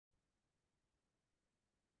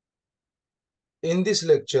In this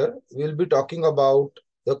lecture, we'll be talking about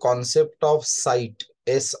the concept of site,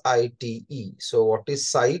 S-I-T-E. So what is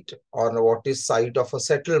site or what is site of a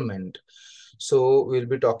settlement? So we'll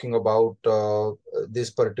be talking about this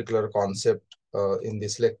particular concept in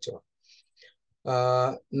this lecture.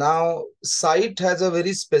 Now, site has a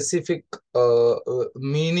very specific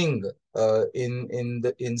meaning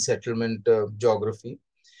in settlement geography,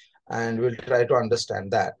 and we'll try to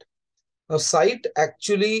understand that. Now, site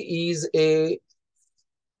actually is a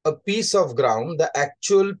piece of ground, the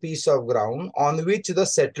actual piece of ground on which the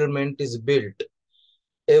settlement is built.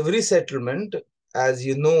 Every settlement, as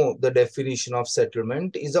you know, the definition of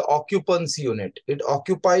settlement is an occupancy unit. It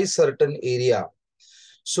occupies certain area.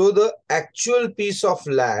 So the actual piece of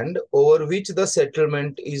land over which the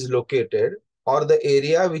settlement is located, or the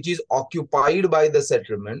area which is occupied by the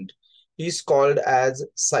settlement, is called as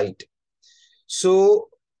site. So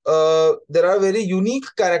there are very unique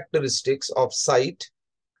characteristics of site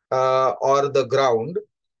or the ground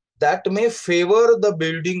that may favor the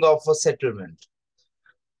building of a settlement.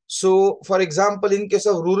 So, for example, in case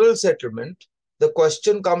of rural settlement, the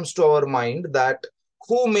question comes to our mind that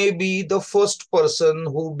who may be the first person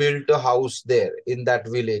who built a house there in that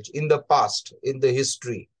village in the past, in the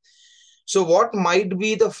history. So what might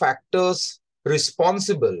be the factors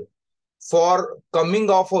responsible for coming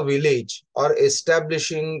of a village or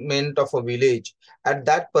establishment of a village at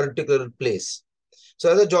that particular place?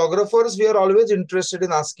 So as a geographers, we are always interested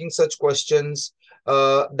in asking such questions,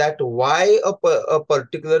 that why a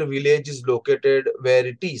particular village is located where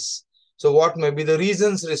it is. So what may be the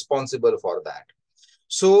reasons responsible for that?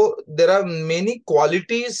 So there are many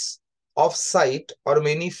qualities of site or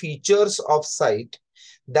many features of site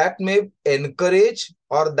that may encourage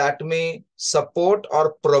or that may support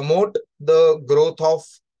or promote the growth of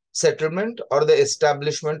settlement or the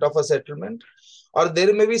establishment of a settlement, or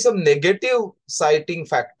there may be some negative siting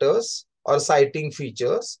factors or siting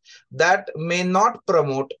features that may not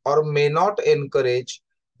promote or may not encourage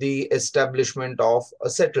the establishment of a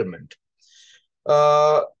settlement.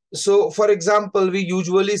 So, for example, we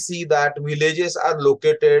usually see that villages are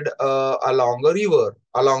located along the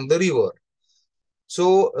river.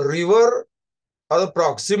 So, river or the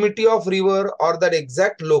proximity of river or that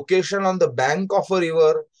exact location on the bank of a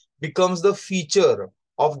river becomes the feature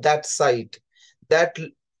of that site that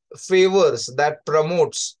favors, that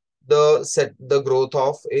promotes the growth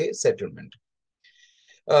of a settlement.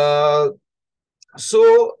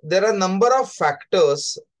 So there are a number of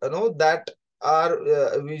factors, that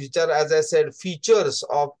are which are, as I said, features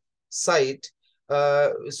of site.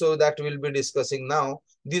 So that we'll be discussing now.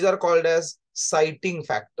 These are called as siting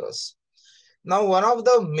factors. Now, one of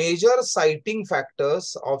the major siting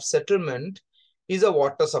factors of settlement is a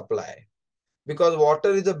water supply, because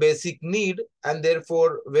water is a basic need, and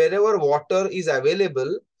therefore wherever water is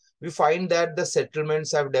available, we find that the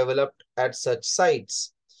settlements have developed at such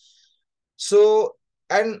sites. So,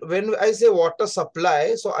 and when I say water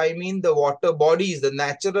supply, so I mean the water bodies, the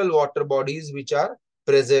natural water bodies which are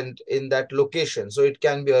present in that location. So it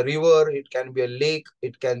can be a river, it can be a lake,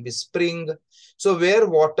 it can be spring. So where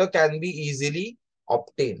water can be easily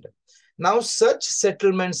obtained. Now, such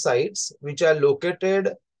settlement sites which are located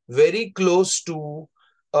very close to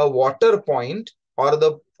a water point or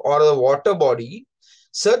the water body,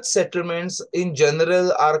 such settlements in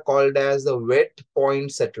general are called as the wet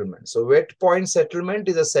point settlement. So wet point settlement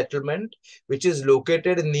is a settlement which is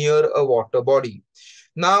located near a water body.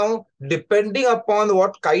 Now, depending upon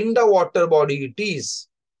what kind of water body it is,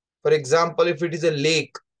 for example, if it is a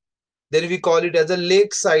lake, then we call it as a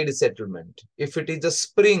lakeside settlement. If it is a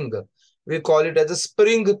spring, we call it as a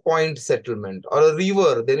spring point settlement, or a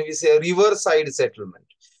river, then we say a riverside settlement.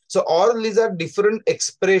 So all these are different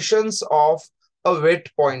expressions of a wet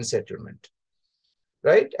point settlement,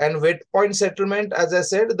 right? And wet point settlement, as I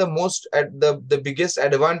said, the biggest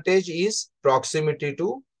advantage is proximity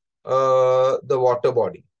to the water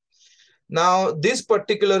body. Now, this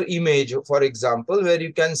particular image, for example, where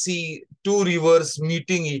you can see two rivers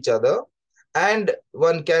meeting each other, and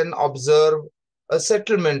one can observe a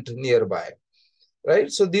settlement nearby,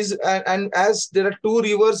 right? So these, and as there are two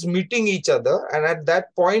rivers meeting each other, and at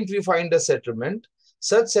that point we find a settlement,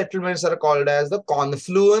 such settlements are called as the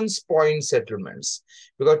confluence point settlements,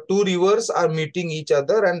 because two rivers are meeting each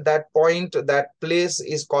other, and that point, that place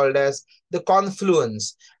is called as the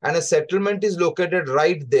confluence, and a settlement is located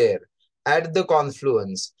right there at the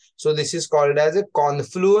confluence. So this is called as a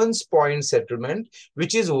confluence point settlement,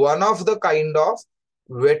 which is one of the kind of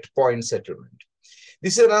wet point settlement.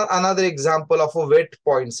 This is another example of a wet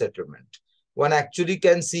point settlement. One actually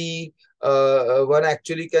can see one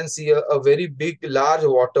actually can see a very big, large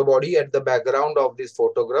water body at the background of this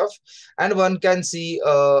photograph, and one can see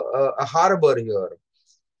a harbor here,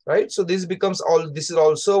 right? So this becomes all, this is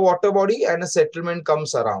also a water body and a settlement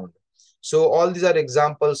comes around. So all these are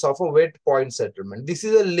examples of a wet point settlement. This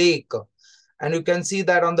is a lake, and you can see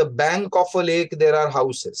that on the bank of a lake there are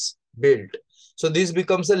houses built. So this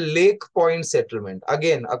becomes a lake point settlement,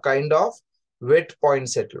 again a kind of wet point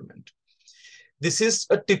settlement. This is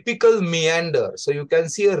a typical meander. So you can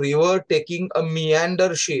see a river taking a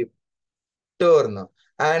meander shape, turn,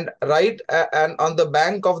 and and on the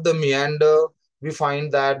bank of the meander we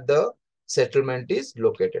find that the settlement is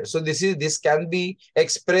located. So this can be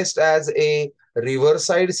expressed as a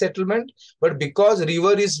riverside settlement, but because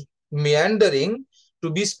river is meandering, to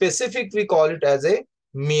be specific we call it as a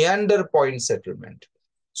meander point settlement.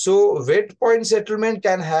 So wet point settlement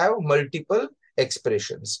can have multiple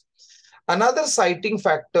expressions. Another siting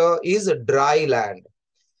factor is dry land.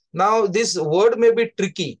 Now this word may be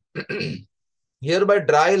tricky. Here by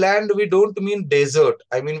dry land, we don't mean desert.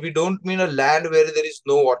 I mean, we don't mean a land where there is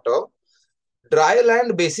no water. Dry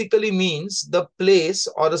land basically means the place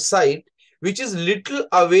or a site which is little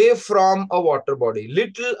away from a water body,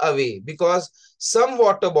 little away, because some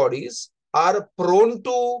water bodies are prone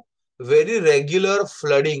to very regular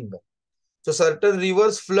flooding. So certain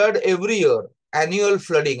rivers flood every year, annual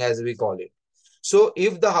flooding as we call it. So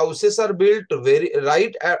if the houses are built very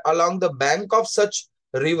along the bank of such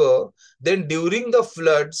river, then during the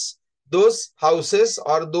floods, those houses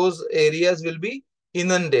or those areas will be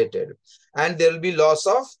inundated and there will be loss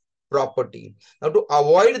of property. Now to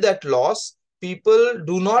avoid that loss, people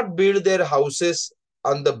do not build their houses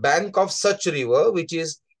on the bank of such river, which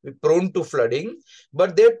is prone to flooding,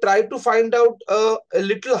 but they try to find out a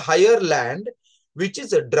little higher land, which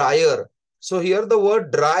is drier. So here the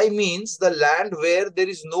word dry means the land where there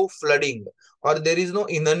is no flooding or there is no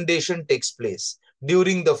inundation takes place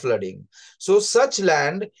during the flooding. So such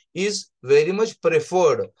land is very much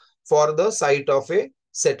preferred for the site of a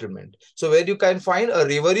settlement. So where you can find a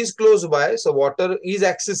river is close by, so water is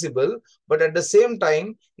accessible, but at the same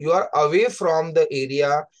time you are away from the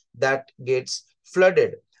area that gets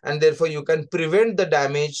flooded, and therefore you can prevent the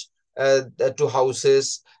damage to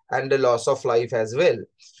houses and the loss of life as well.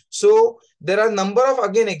 So there are a number of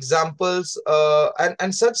again examples,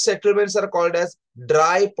 and such settlements are called as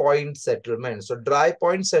dry point settlements. So dry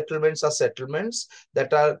point settlements are settlements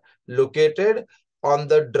that are located on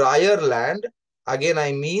the drier land. Again,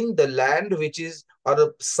 I mean the land which is, or a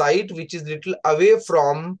site which is little away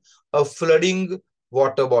from a flooding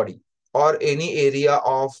water body or any area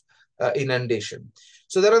of inundation.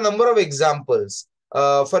 So there are a number of examples.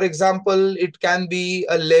 For example, it can be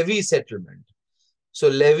a levee settlement. So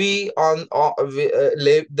levee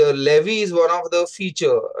the levee is one of the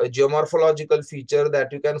feature, a geomorphological feature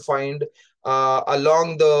that you can find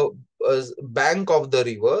along the bank of the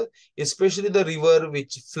river, especially the river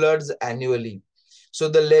which floods annually. So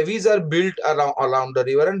the levees are built around the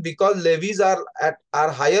river, and because levees are at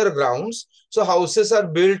higher grounds, so houses are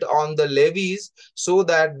built on the levees so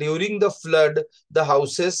that during the flood, the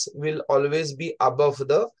houses will always be above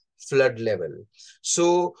the flood level.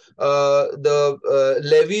 So the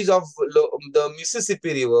levees of the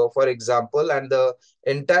Mississippi River, for example, and the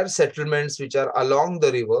entire settlements which are along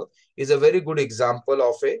the river is a very good example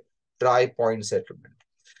of a dry point settlement.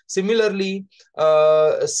 Similarly,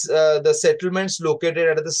 the settlements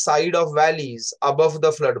located at the side of valleys above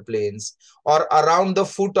the floodplains or around the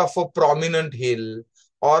foot of a prominent hill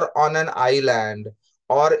or on an island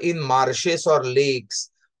or in marshes or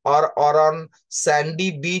lakes or on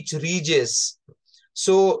sandy beach ridges.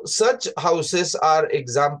 So such houses are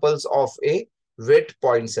examples of a wet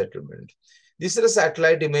point settlement. This is a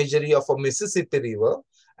satellite imagery of a Mississippi River,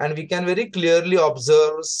 and we can very clearly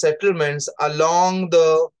observe settlements along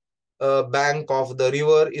the bank of the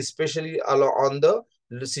river, especially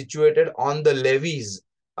situated on the levees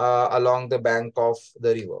along the bank of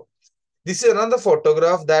the river. This is another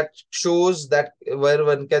photograph that shows that where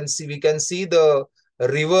we can see the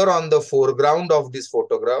river on the foreground of this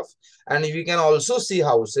photograph, and we can also see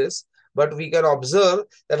houses, but we can observe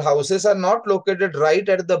that houses are not located right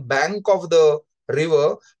at the bank of the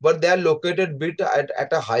river, but they are located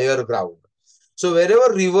at a higher ground. So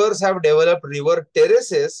wherever rivers have developed river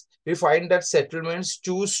terraces, we find that settlements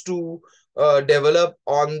choose to develop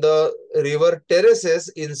on the river terraces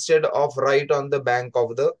instead of right on the bank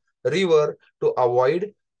of the river to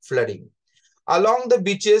avoid flooding. Along the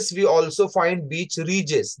beaches, we also find beach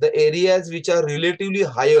ridges, the areas which are relatively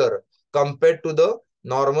higher compared to the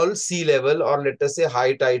normal sea level, or let us say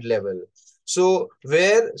high tide level. So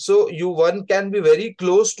one can be very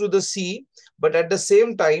close to the sea, but at the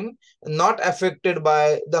same time not affected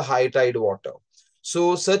by the high tide water.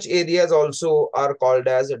 So such areas also are called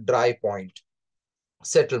as a dry point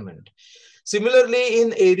settlement. Similarly,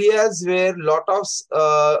 in areas where lot of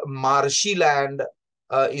marshy land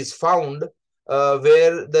is found,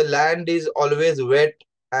 where the land is always wet,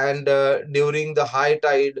 and during the high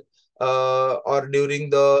tide or during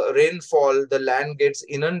the rainfall, the land gets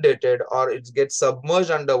inundated or it gets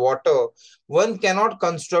submerged underwater, one cannot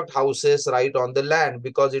construct houses right on the land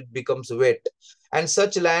because it becomes wet. And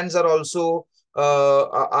such lands are also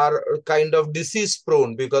are kind of disease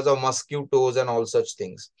prone because of mosquitoes and all such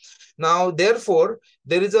things. Now, therefore,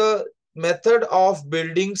 there is a method of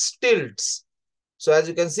building stilts. So as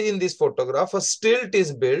you can see in this photograph, a stilt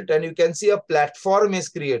is built and you can see a platform is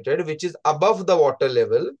created which is above the water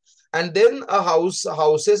level, and then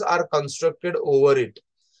houses are constructed over it.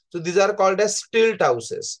 So these are called as stilt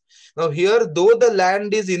houses. Now here, though the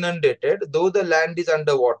land is inundated, though the land is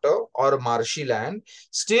underwater or marshy land,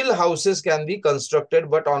 still houses can be constructed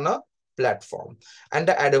but on a platform. And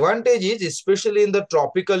the advantage is, especially in the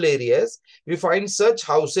tropical areas, we find such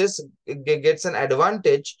houses gets an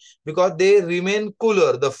advantage because they remain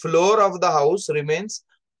cooler. The floor of the house remains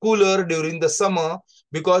cooler during the summer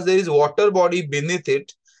because there is water body beneath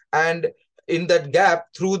it, and in that gap,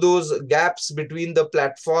 through those gaps between the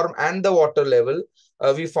platform and the water level,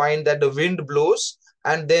 we find that the wind blows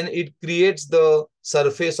and then it creates the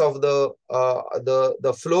surface of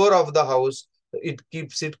the floor of the house. It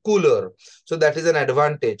keeps it cooler. So that is an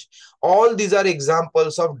advantage. All these are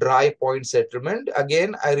examples of dry point settlement.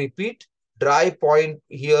 Again, I repeat, dry point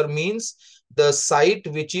here means the site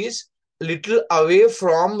which is little away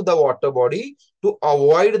from the water body to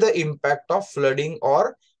avoid the impact of flooding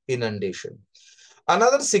or inundation.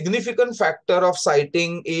 Another significant factor of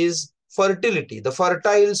siting is fertility, the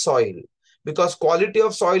fertile soil, because quality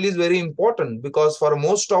of soil is very important, because for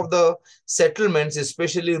most of the settlements,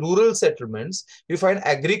 especially rural settlements, we find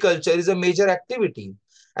agriculture is a major activity.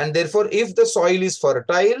 And therefore, if the soil is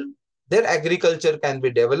fertile, then agriculture can be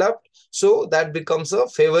developed. So that becomes a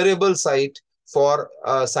favorable site for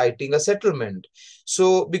siting a settlement.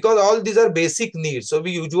 So because all these are basic needs, so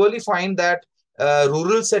we usually find that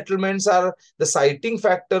rural settlements are, the siting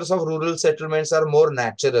factors of rural settlements are more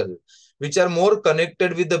natural, which are more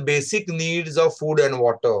connected with the basic needs of food and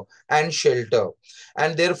water and shelter.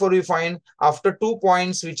 And therefore we find after 2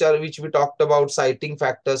 points which we talked about, siting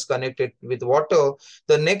factors connected with water,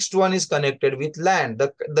 the next one is connected with land,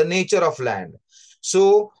 the nature of land.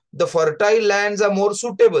 So the fertile lands are more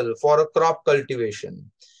suitable for a crop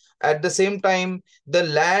cultivation. At the same time, the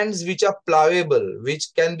lands which are plowable, which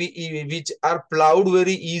are plowed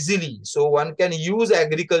very easily, so one can use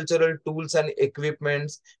agricultural tools and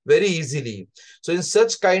equipments very easily. So in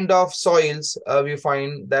such kind of soils, we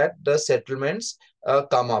find that the settlements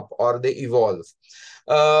come up or they evolve.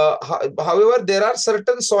 However, there are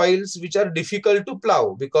certain soils which are difficult to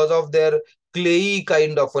plow because of their clayey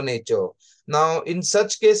kind of a nature. Now, in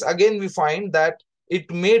such case, again, we find that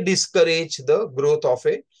it may discourage the growth of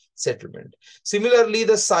a settlement. Similarly,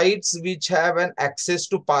 the sites which have an access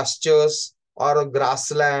to pastures or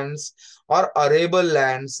grasslands or arable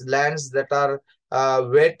lands, lands that are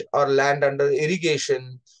wet or land under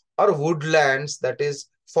irrigation, or woodlands, that is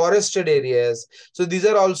forested areas. So these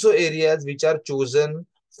are also areas which are chosen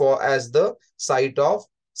for as the site of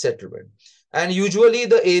settlement. And usually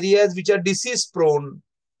the areas which are disease prone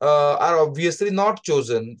are obviously not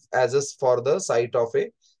chosen as for the site of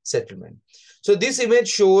a settlement. So this image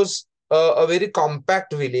shows a very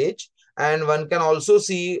compact village, and one can also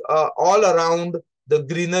see all around the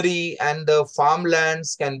greenery and the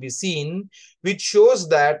farmlands can be seen, which shows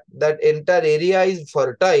that that entire area is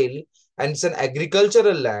fertile and it's an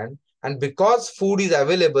agricultural land. And because food is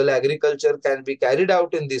available, agriculture can be carried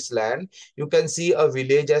out in this land. You can see a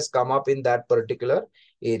village has come up in that particular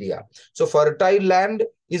area. So fertile land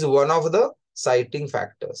is one of the siting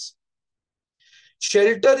factors.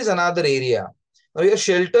 Shelter is another area. Now, here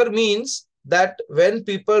shelter means that when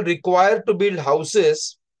people require to build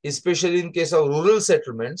houses, especially in case of rural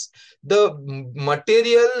settlements, the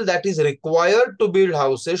material that is required to build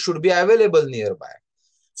houses should be available nearby.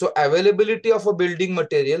 So availability of a building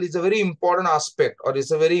material is a very important aspect, or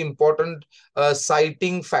is a very important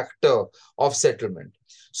siting factor of settlement.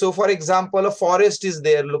 So for example, a forest is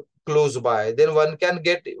there close by, then one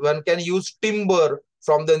can use timber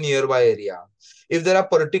from the nearby area. If there are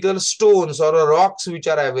particular stones or rocks which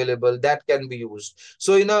are available, that can be used.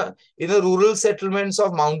 So in a rural settlements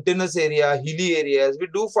of mountainous area, hilly areas, we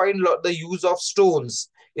do find the use of stones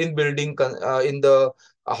in building in the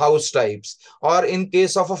house types. Or in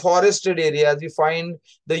case of a forested areas, we find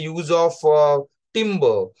the use of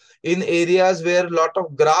timber. In areas where a lot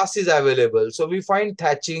of grass is available, so we find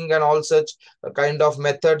thatching and all such kind of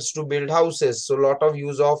methods to build houses. So a lot of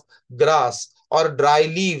use of grass or dry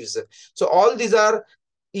leaves. So all these are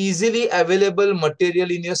easily available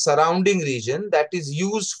material in your surrounding region that is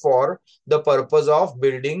used for the purpose of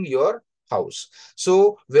building your house.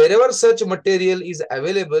 So wherever such material is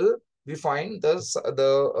available, we find the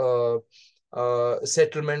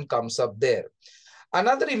settlement comes up there.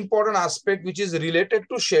 Another important aspect which is related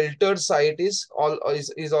to sheltered site is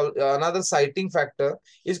another siting factor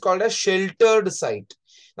is called a sheltered site.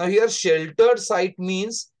 Now here sheltered site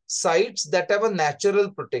means sites that have a natural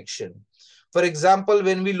protection. For example,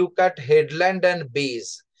 when we look at headland and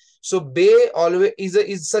bays, so bay always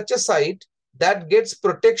is such a site that gets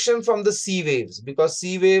protection from the sea waves, because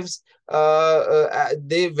sea waves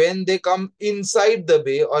they when they come inside the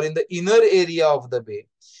bay or in the inner area of the bay,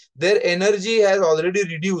 their energy has already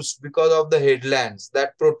reduced because of the headlands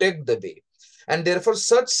that protect the bay. And therefore,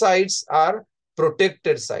 such sites are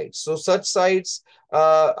protected sites. So such sites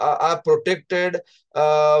are protected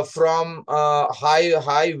from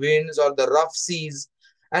high winds or the rough seas.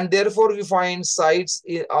 And therefore, we find sites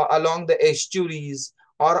along the estuaries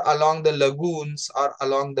or along the lagoons or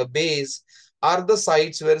along the bays are the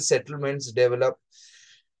sites where settlements develop.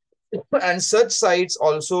 And such sites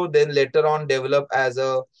also then later on develop as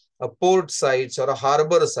a port sites or a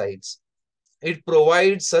harbor sites.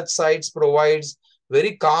 Such sites provides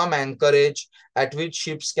very calm anchorage at which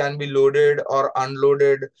ships can be loaded or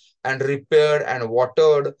unloaded and repaired and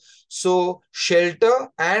watered. So shelter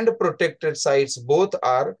and protected sites both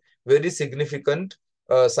are very significant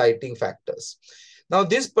siting factors. Now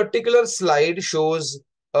this particular slide shows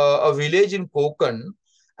a village in Konkan,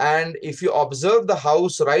 and if you observe the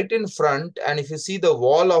house right in front and if you see the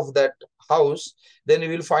wall of that house, then you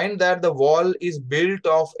will find that the wall is built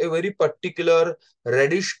of a very particular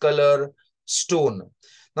reddish color stone.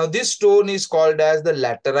 Now this stone is called as the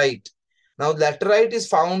laterite. Now laterite is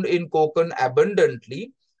found in Konkan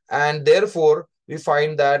abundantly, and therefore we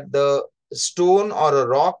find that the stone or a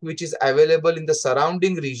rock which is available in the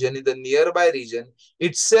surrounding region, in the nearby region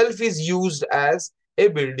itself, is used as a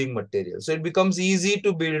building material. So it becomes easy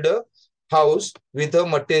to build a house with a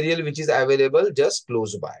material which is available just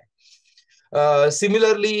close by.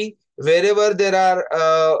 Similarly, wherever there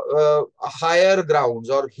are higher grounds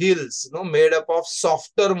or hills, made up of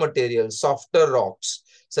softer materials, softer rocks,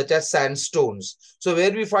 such as sandstones. So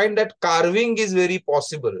where we find that carving is very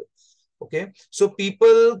possible. Okay, so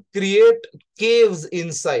people create caves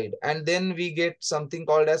inside, and then we get something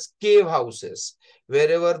called as cave houses,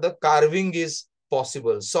 wherever the carving is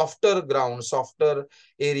possible. Softer ground, softer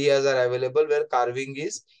areas are available where carving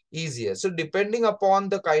is easier. So depending upon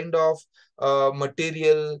the kind of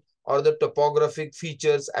material or the topographic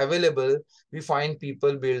features available, we find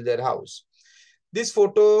people build their house. This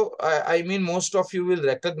photo, I mean, most of you will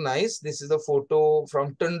recognize. This is a photo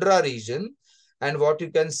from Tundra region. And what you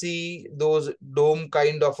can see, those dome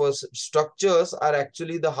kind of structures are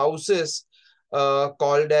actually the houses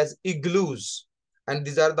called as igloos. And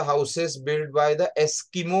these are the houses built by the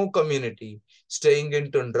Eskimo community staying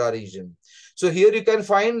in Tundra region. So here you can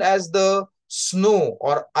find as the snow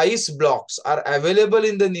or ice blocks are available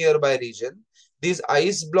in the nearby region, these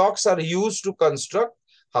ice blocks are used to construct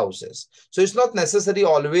houses. So it's not necessary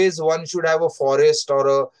always one should have a forest or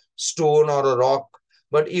a stone or a rock,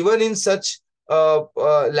 but even in such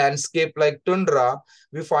landscape like tundra,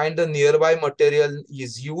 we find the nearby material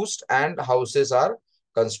is used and houses are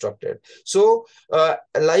constructed. So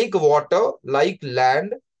like water, like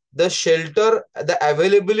land, the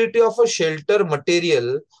availability of a shelter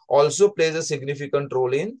material also plays a significant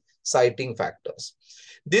role in siting factors.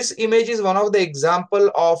 This image is one of the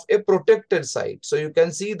example of a protected site. So you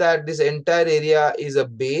can see that this entire area is a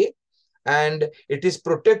bay, and it is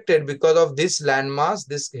protected because of this landmass,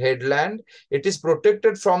 this headland. It is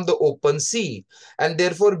protected from the open sea, and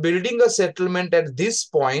therefore building a settlement at this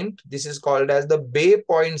point, this is called as the Bay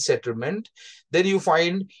Point settlement, then you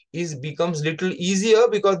find becomes little easier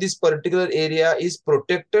because this particular area is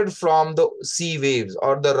protected from the sea waves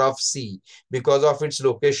or the rough sea because of its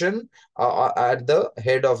location at the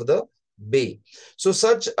head of the bay. So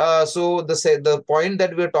the point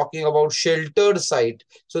that we're talking about, sheltered site,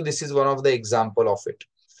 so this is one of the example of it.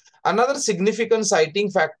 Another significant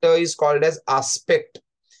siting factor is called as aspect.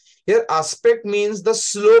 Here aspect means the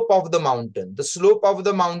slope of the mountain. The slope of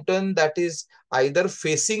the mountain that is either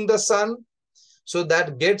facing the sun, so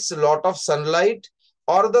that gets a lot of sunlight,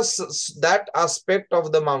 or that aspect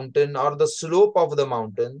of the mountain or the slope of the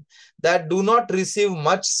mountain that do not receive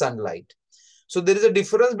much sunlight. So there is a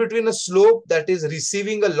difference between a slope that is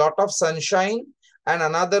receiving a lot of sunshine and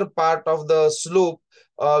another part of the slope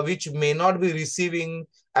which may not be receiving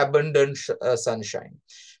abundant sunshine.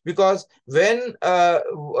 Because when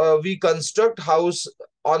we construct house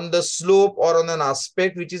on the slope or on an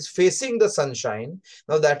aspect which is facing the sunshine,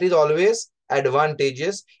 now that is always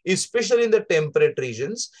advantageous, especially in the temperate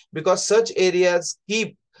regions, because such areas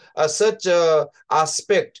keep such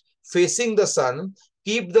aspect facing the sun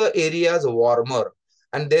keep the areas warmer,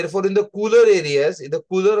 and therefore in the cooler areas, in the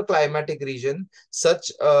cooler climatic region,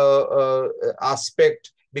 such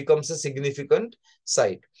aspect becomes a significant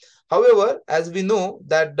site. However, as we know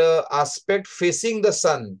that the aspect facing the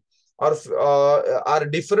sun are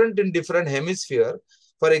different in different hemisphere.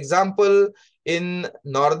 For example, in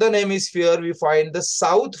northern hemisphere, we find the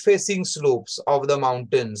south facing slopes of the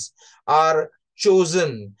mountains are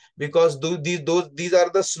chosen because these are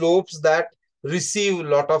the slopes that receive a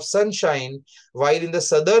lot of sunshine, while in the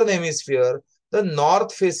southern hemisphere, the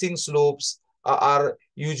north facing slopes are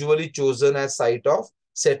usually chosen as site of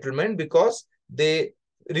settlement because they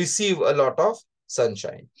receive a lot of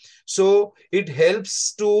sunshine. So it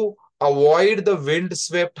helps to avoid the wind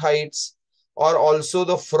swept heights or also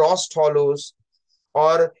the frost hollows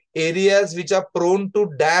or areas which are prone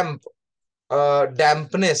to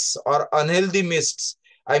dampness or unhealthy mists.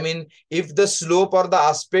 I mean, if the slope or the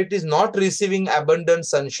aspect is not receiving abundant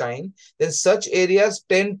sunshine, then such areas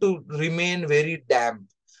tend to remain very damp.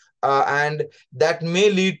 And that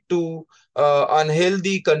may lead to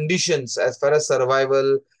unhealthy conditions as far as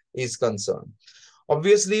survival is concerned.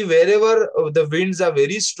 Obviously, wherever the winds are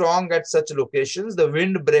very strong at such locations, the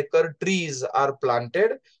windbreaker trees are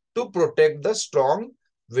planted to protect the strong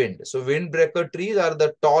wind. So windbreaker trees are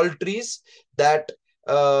the tall trees that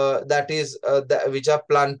which are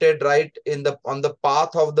planted right in the on the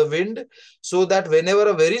path of the wind, so that whenever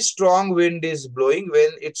a very strong wind is blowing, when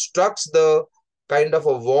it strikes the kind of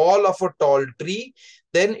a wall of a tall tree,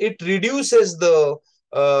 then it reduces the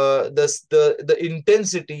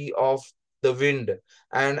intensity of the wind,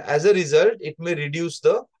 and as a result it may reduce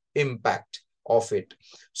the impact of it.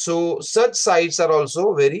 So such sites are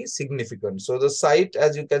also very significant. So the site,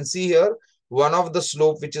 as you can see here, one of the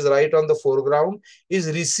slope which is right on the foreground is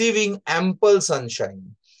receiving ample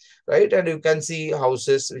sunshine, right? And you can see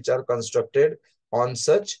houses which are constructed on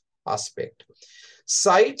such aspect.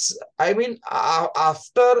 Sites, I mean,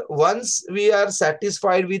 after once we are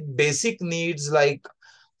satisfied with basic needs like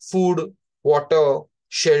food, water,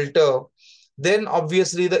 shelter, then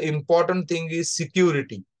obviously the important thing is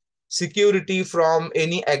security. Security from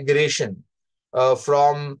any aggression,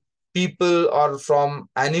 from people or from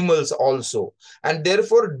animals also. And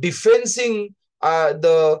therefore defending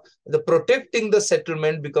the protecting the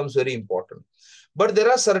settlement becomes very important. But there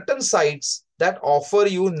are certain sites that offer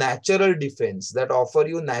you natural defense, that offer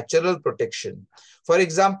you natural protection. For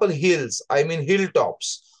example, hills, I mean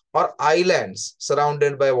hilltops, or islands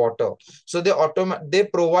surrounded by water. So they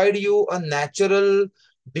provide you a natural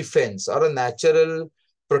defense or a natural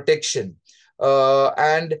protection.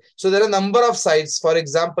 And so there are a number of sites. For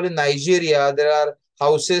example, in Nigeria, there are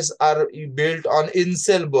houses are built on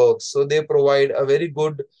inselbergs. So they provide a very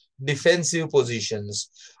good defensive positions.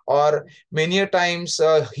 Or many a times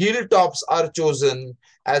hilltops are chosen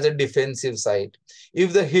as a defensive site.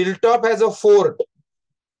 If the hilltop has a fort,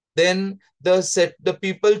 then the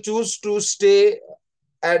people choose to stay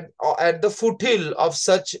at the foothill of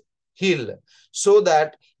such hill, so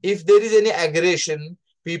that if there is any aggression,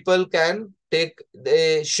 people can take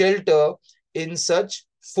the shelter in such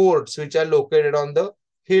forts which are located on the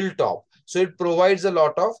hilltop. So it provides a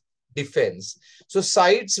lot of defense. So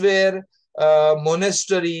sites where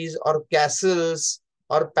monasteries or castles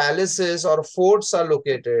or palaces or forts are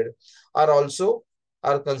located are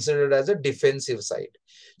considered as a defensive site.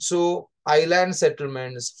 So island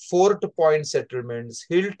settlements, fort point settlements,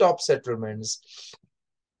 hilltop settlements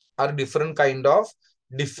are different kind of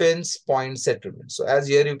defense point settlements. So as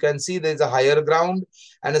here you can see, there is a higher ground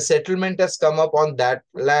and a settlement has come up on that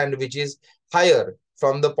land which is higher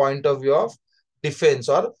from the point of view of defense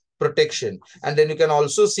or protection. And then you can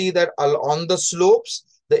also see that on the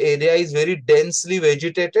slopes, the area is very densely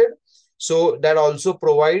vegetated. So that also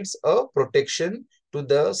provides a protection to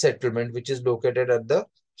the settlement which is located at the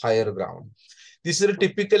higher ground. This is a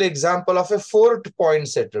typical example of a fort point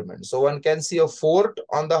settlement. So one can see a fort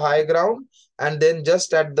on the high ground, and then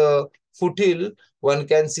just at the foothill, one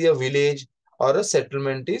can see a village or a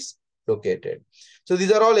settlement is located. So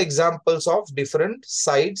these are all examples of different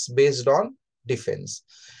sites based on defense.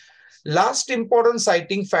 Last important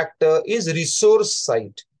siting factor is resource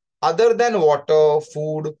site. Other than water,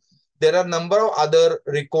 food, there are a number of other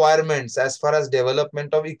requirements as far as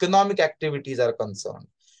development of economic activities are concerned.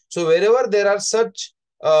 So wherever there are such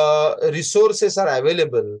resources are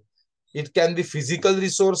available, it can be physical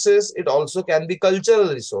resources, it also can be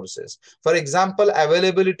cultural resources. For example,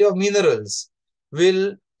 availability of minerals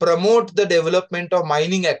will promote the development of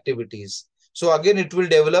mining activities. So again, it will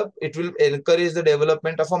encourage the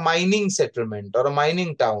development of a mining settlement or a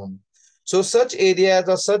mining town. So such areas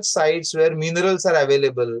or such sites where minerals are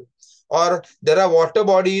available, or there are water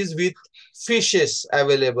bodies with fishes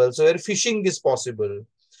available, so where fishing is possible.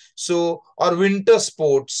 So, or winter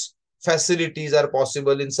sports facilities are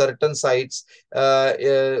possible in certain sites. Such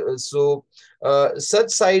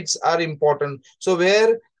sites are important. So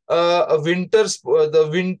where the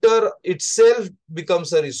winter itself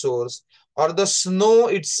becomes a resource, or the snow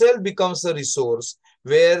itself becomes a resource,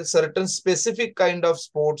 where certain specific kind of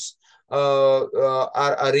sports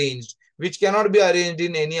are arranged, which cannot be arranged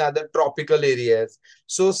in any other tropical areas.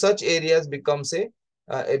 So such areas become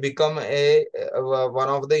one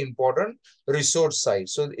of the important resource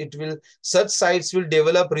sites. So such sites will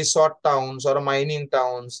develop resort towns or mining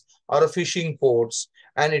towns or fishing ports,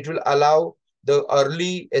 and it will allow the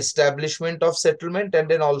early establishment of settlement, and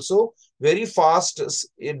then also very fast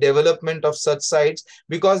development of such sites,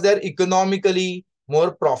 because they're economically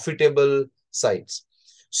more profitable sites.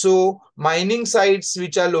 So mining sites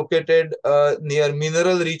which are located near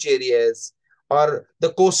mineral rich areas, or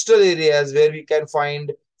the coastal areas where we can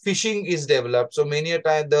find fishing is developed. So many a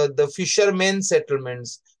time the fishermen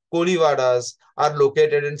settlements, Kolivadas, are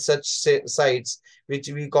located in such sites, which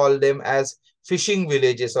we call them as fishing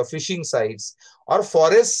villages or fishing sites, or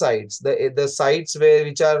forest sites, the sites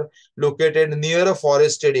which are located near a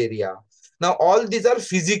forested area. Now, all these are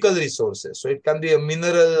physical resources. So it can be a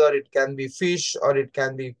mineral, or it can be fish, or it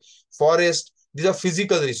can be forest. These are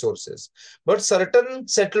physical resources. But certain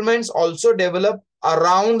settlements also develop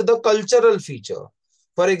around the cultural feature.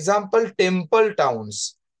 For example, temple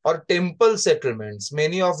towns or temple settlements.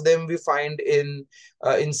 Many of them we find in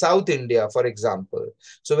South India, for example.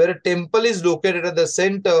 So where a temple is located at the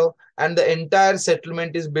center and the entire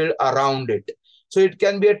settlement is built around it. So it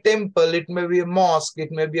can be a temple, it may be a mosque,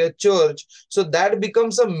 it may be a church. So that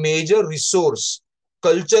becomes a major resource,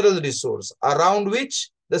 cultural resource, around which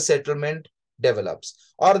the settlement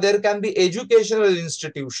develops. Or there can be educational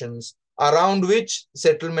institutions around which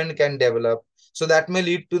settlement can develop. So that may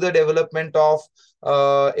lead to the development of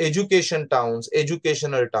education towns,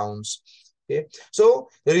 educational towns. Okay. So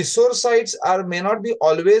resource sites may not be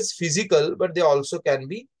always physical, but they also can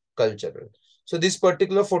be cultural. So this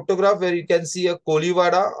particular photograph where you can see a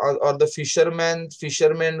Kolivada, or the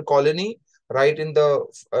fisherman colony right in the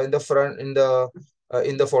front in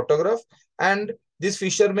the photograph, and this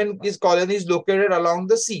colony is located along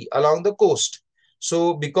the sea, along the coast.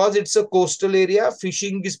 So because it's a coastal area,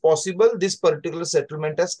 fishing is possible. This particular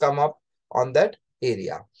settlement has come up on that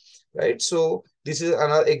area, right? So this is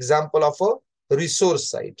another example of a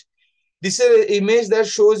resource site. This is an image that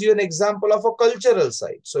shows you an example of a cultural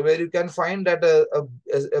site. So where you can find that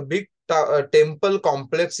a big temple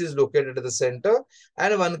complex is located at the center,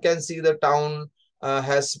 and one can see the town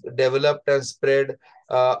has developed and spread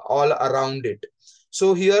all around it.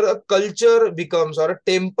 So here a culture becomes, or a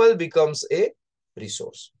temple becomes, a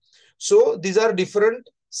resource. So these are different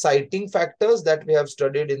siting factors that we have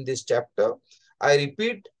studied in this chapter. I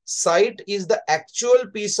repeat, site is the actual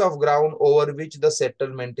piece of ground over which the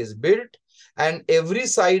settlement is built, and every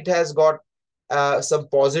site has got some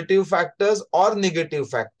positive factors or negative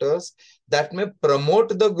factors that may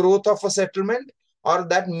promote the growth of a settlement, or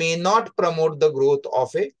that may not promote the growth of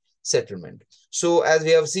a settlement. So as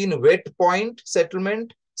we have seen, wet point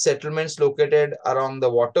settlements located around the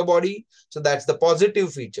water body, so that's the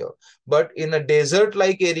positive feature. But in a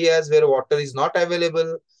desert-like areas where water is not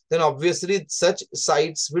available, then obviously such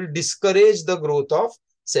sites will discourage the growth of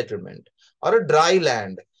settlement. Or a dry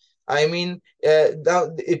land, I mean,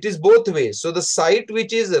 it is both ways. So the site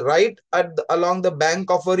which is right along the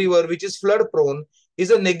bank of a river, which is flood prone,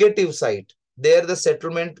 is a negative site. There the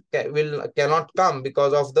settlement cannot come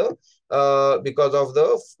because of the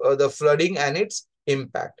flooding and its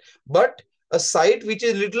impact. But a site which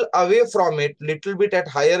is little away from it, little bit at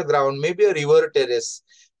higher ground, maybe a river terrace.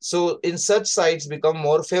 So in such sites become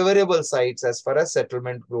more favorable sites as far as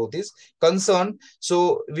settlement growth is concerned.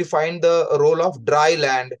 So we find the role of dry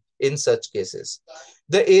land in such cases.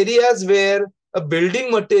 The areas where a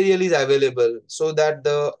building material is available so that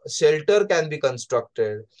the shelter can be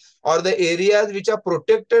constructed, or the areas which are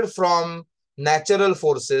protected from natural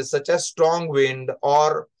forces such as strong wind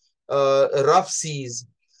or rough seas,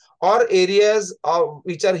 or areas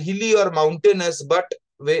which are hilly or mountainous, but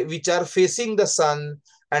which are facing the sun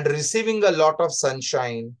and receiving a lot of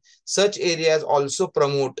sunshine. Such areas also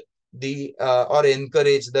promote the or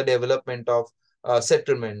encourage the development of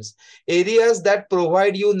settlements. Areas that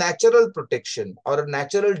provide you natural protection or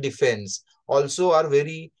natural defense also are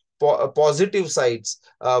very positive sites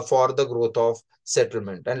for the growth of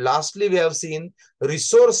settlement. And lastly, we have seen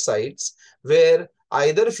resource sites, where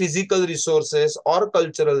either physical resources or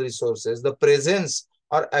cultural resources, the presence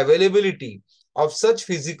or availability of such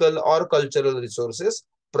physical or cultural resources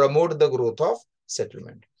promote the growth of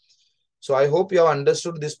settlement. So I hope you have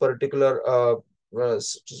understood this particular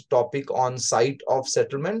topic on site of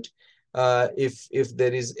settlement. If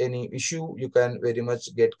there is any issue, you can very much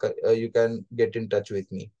you can get in touch with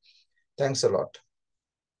me. Thanks a lot.